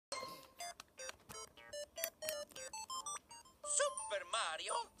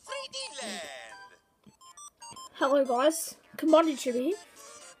Mario 3D Land. Hello guys, Commodity Trivia here.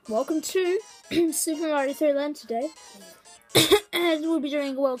 Welcome to Super Mario 3D Land today. And we'll be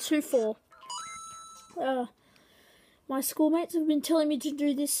doing World 2-4. My schoolmates have been telling me to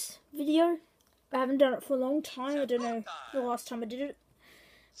do this video. I haven't done it for a long time. I don't know the last time I did it.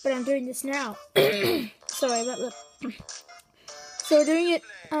 But I'm doing this now. Sorry about that. So we're doing it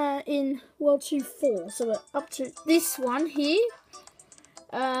in World 2-4. So we're up to this one here.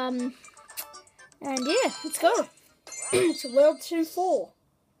 And yeah, let's go. It's World 2-4.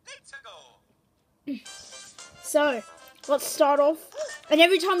 So let's start off. And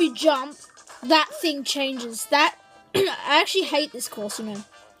every time you jump, that thing changes. That I actually hate this course, you know,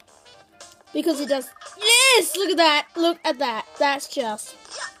 because it does. Yes, look at that. Look at that. That's just.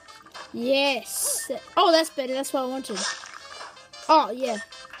 Yes. Oh, that's better. That's what I wanted. Oh yeah.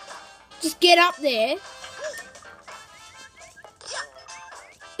 Just get up there.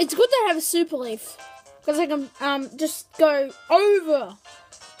 It's good to have a super leaf, because I can just go over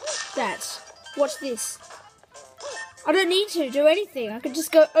that. Watch this. I don't need to do anything. I can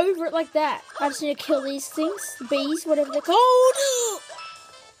just go over it like that. I just need to kill these things. Bees, whatever they're called.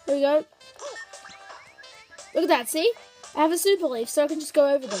 There we go. Look at that, see? I have a super leaf, so I can just go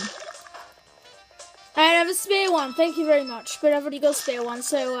over them. And I have a spare one. Thank you very much. But I've already got a spare one,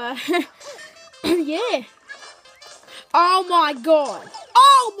 so, yeah. Oh my god.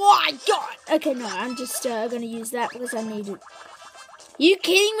 Oh my god! Okay, no, I'm just going to use that because I need it. You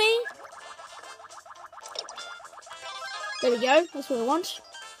kidding me? There we go. That's what I want.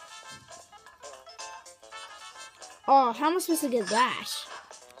 Oh, how am I supposed to get that?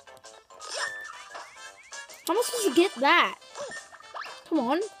 How am I supposed to get that? Come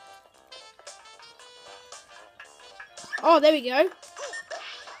on. Oh, there we go.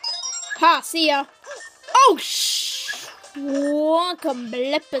 Ha, see ya. Oh, I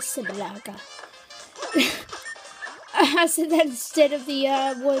said that instead of the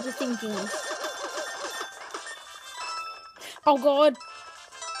word of thinking. Oh god.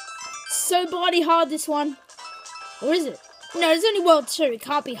 So bloody hard, this one. Or is it? No, it's only World 2. It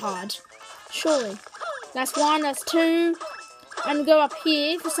can't be hard. Surely. That's 1, that's 2. And go up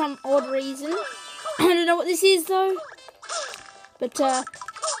here for some odd reason. I don't know what this is though. But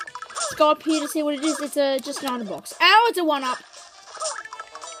let's go up here to see what it is. It's just an item box. Ow, it's a 1-up.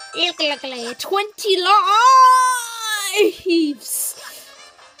 20 lives!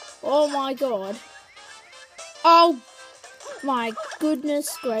 Oh my god. Oh my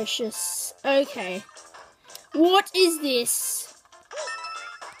goodness gracious. Okay. What is this?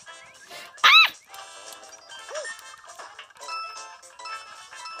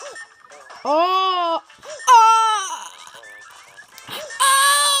 Ah! Oh!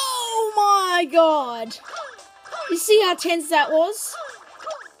 Oh my god! You see how tense that was?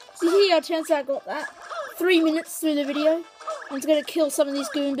 You see how tense I got that? 3 minutes through the video. I'm just gonna kill some of these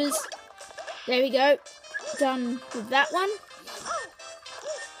Goombas. There we go. Done with that one.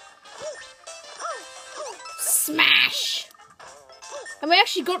 Smash! And we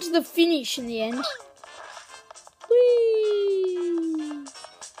actually got to the finish in the end. Whee!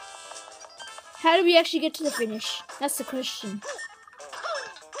 How did we actually get to the finish? That's the question.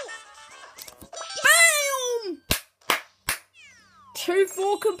 Boom!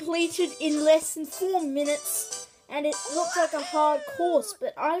 2-4 completed in less than 4 minutes. And it looked like a hard course,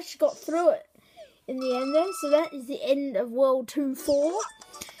 but I actually got through it in the end there. So that is the end of World 2-4.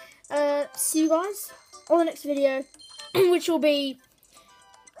 See you guys on the next video, which will be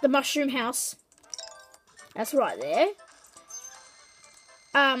the mushroom house. That's right there.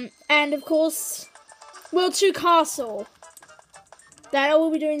 And of course, World 2 castle. That I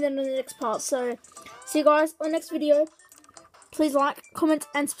will be doing then in the next part. So see you guys on the next video. Please like, comment,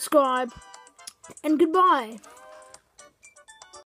 and subscribe. And goodbye.